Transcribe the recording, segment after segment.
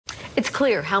It's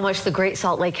clear how much the Great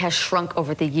Salt Lake has shrunk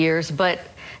over the years, but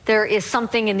there is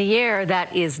something in the air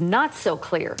that is not so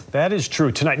clear. That is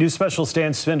true. Tonight, News Special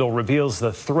Stan Spindle reveals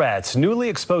the threats newly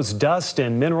exposed dust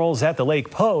and minerals at the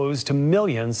lake pose to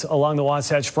millions along the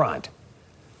Wasatch Front.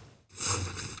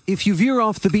 If you veer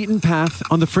off the beaten path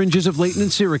on the fringes of Layton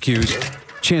and Syracuse,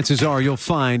 chances are you'll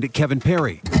find Kevin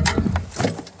Perry.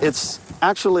 It's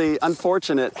actually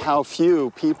unfortunate how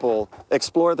few people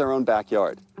explore their own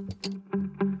backyard.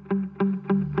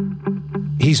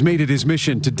 He's made it his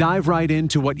mission to dive right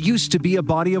into what used to be a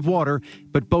body of water,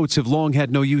 but boats have long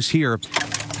had no use here.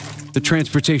 The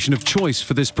transportation of choice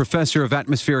for this professor of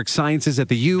atmospheric sciences at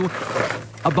the U,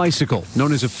 a bicycle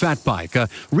known as a fat bike, a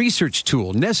research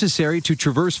tool necessary to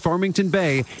traverse Farmington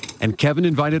Bay, and Kevin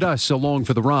invited us along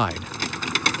for the ride.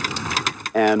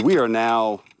 And we are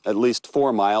now at least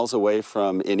 4 miles away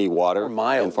from any water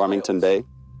in Farmington Bay.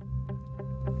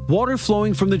 Water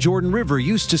flowing from the Jordan River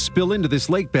used to spill into this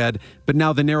lake bed, but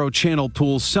now the narrow channel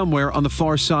pools somewhere on the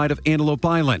far side of Antelope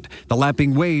Island. The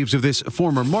lapping waves of this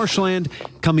former marshland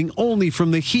coming only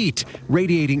from the heat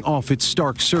radiating off its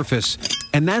stark surface.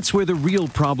 And that's where the real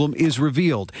problem is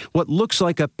revealed. What looks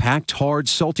like a packed, hard,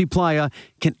 salty playa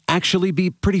can actually be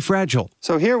pretty fragile.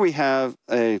 So here we have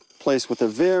a place with a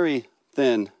very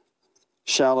thin,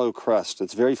 shallow crust.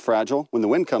 It's very fragile. When the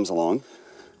wind comes along,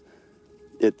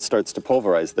 it starts to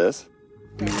pulverize this.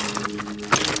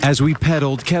 As we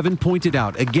pedaled, Kevin pointed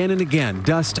out again and again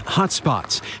dust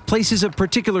hotspots, places of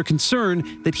particular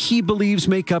concern that he believes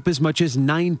make up as much as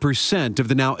 9% of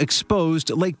the now exposed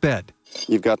lake bed.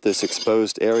 You've got this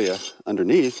exposed area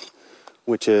underneath,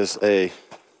 which is a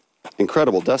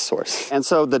incredible dust source. And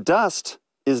so the dust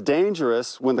is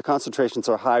dangerous when the concentrations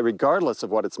are high, regardless of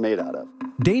what it's made out of.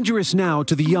 Dangerous now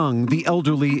to the young, the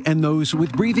elderly, and those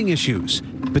with breathing issues.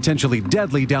 Potentially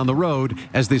deadly down the road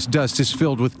as this dust is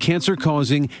filled with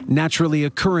cancer-causing, naturally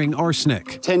occurring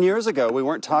arsenic. 10 years ago, we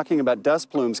weren't talking about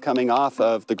dust plumes coming off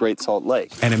of the Great Salt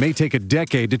Lake. And it may take a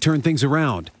decade to turn things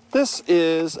around. This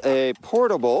is a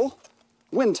portable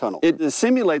wind tunnel. It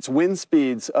simulates wind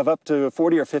speeds of up to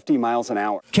 40 or 50 miles an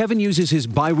hour. Kevin uses his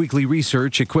biweekly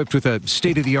research equipped with a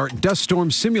state-of-the-art dust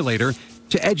storm simulator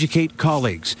to educate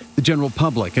colleagues, the general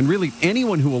public, and really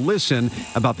anyone who will listen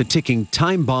about the ticking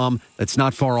time bomb that's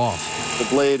not far off.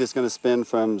 The blade is going to spin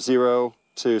from 0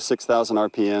 to 6,000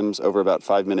 RPMs over about a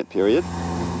 5-minute period.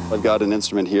 I've got an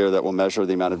instrument here that will measure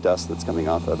the amount of dust that's coming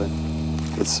off of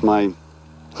it. It's my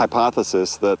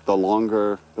hypothesis that the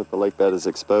longer that the lake bed is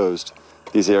exposed,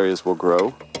 these areas will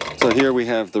grow. So here we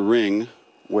have the ring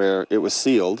where it was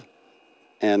sealed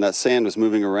and that sand was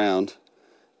moving around,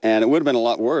 and it would have been a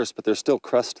lot worse, but there's still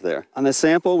crust there. On this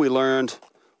sample, we learned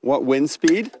what wind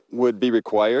speed would be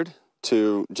required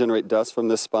to generate dust from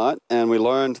this spot, and we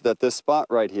learned that this spot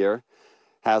right here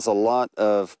has a lot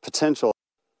of potential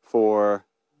for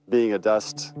being a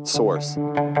dust source.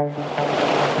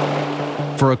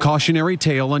 For a cautionary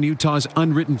tale on Utah's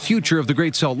unwritten future of the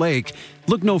Great Salt Lake,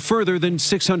 look no further than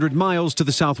 600 miles to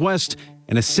the southwest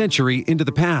and a century into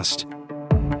the past.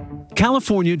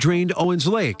 California drained Owens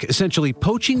Lake, essentially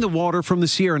poaching the water from the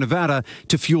Sierra Nevada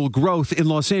to fuel growth in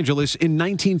Los Angeles in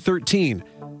 1913.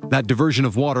 That diversion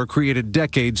of water created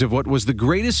decades of what was the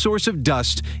greatest source of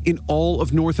dust in all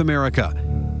of North America.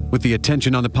 With the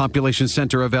attention on the population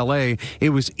center of LA,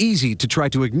 it was easy to try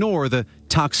to ignore the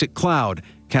toxic cloud,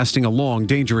 casting a long,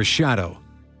 dangerous shadow.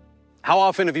 How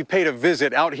often have you paid a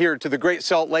visit out here to the Great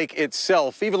Salt Lake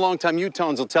itself? Even longtime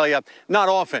Utahns will tell you, not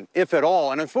often, if at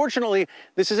all. And unfortunately,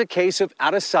 this is a case of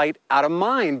out of sight, out of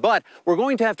mind. But we're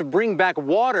going to have to bring back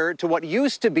water to what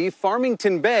used to be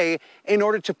Farmington Bay in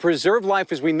order to preserve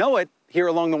life as we know it here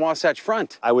along the Wasatch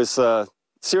Front. I was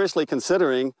seriously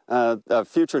considering a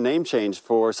future name change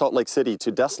for Salt Lake City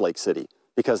to Dust Lake City,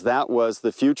 because that was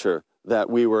the future that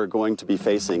we were going to be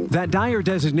facing. That dire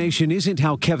designation isn't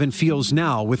how Kevin feels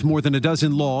now, with more than a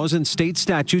dozen laws and state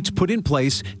statutes put in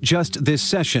place just this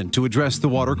session to address the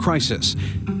water crisis.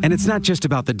 And it's not just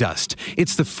about the dust.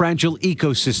 It's the fragile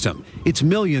ecosystem. It's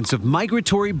millions of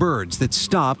migratory birds that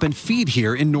stop and feed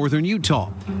here in northern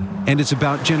Utah. And it's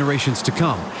about generations to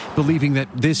come, believing that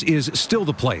this is still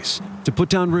the place to put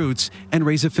down roots and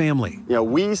raise a family. You know,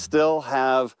 we still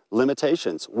have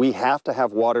limitations. We have to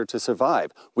have water to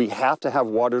survive. We have to have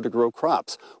water to grow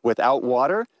crops. Without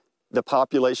water, the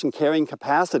population carrying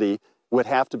capacity would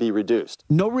have to be reduced.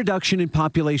 No reduction in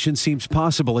population seems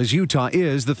possible, as Utah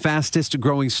is the fastest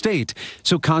growing state.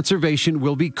 So conservation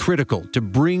will be critical to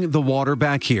bring the water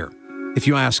back here. If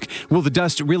you ask, will the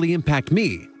dust really impact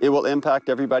me? It will impact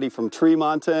everybody from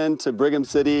Tremonton to Brigham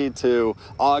City to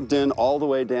Ogden, all the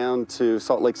way down to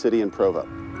Salt Lake City and Provo.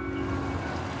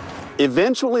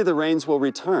 Eventually the rains will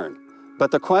return,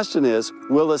 but the question is,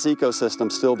 will this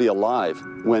ecosystem still be alive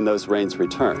when those rains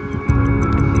return?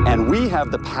 And we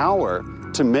have the power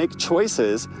to make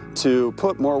choices to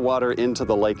put more water into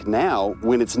the lake now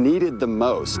when it's needed the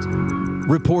most.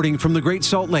 Reporting from the Great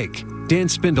Salt Lake, Dan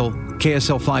Spindle,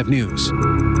 KSL 5 News.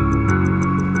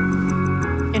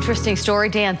 Interesting story,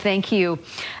 Dan. Thank you.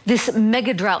 This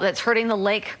mega drought that's hurting the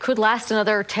lake could last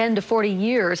another 10 to 40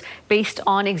 years based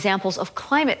on examples of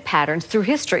climate patterns through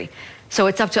history. So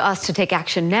it's up to us to take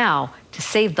action now to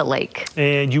save the lake.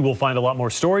 And you will find a lot more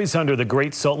stories under the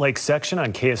Great Salt Lake section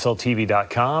on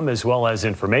KSLTV.com, as well as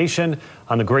information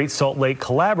on the Great Salt Lake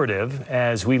Collaborative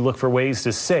as we look for ways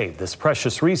to save this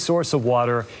precious resource of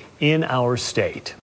water in our state.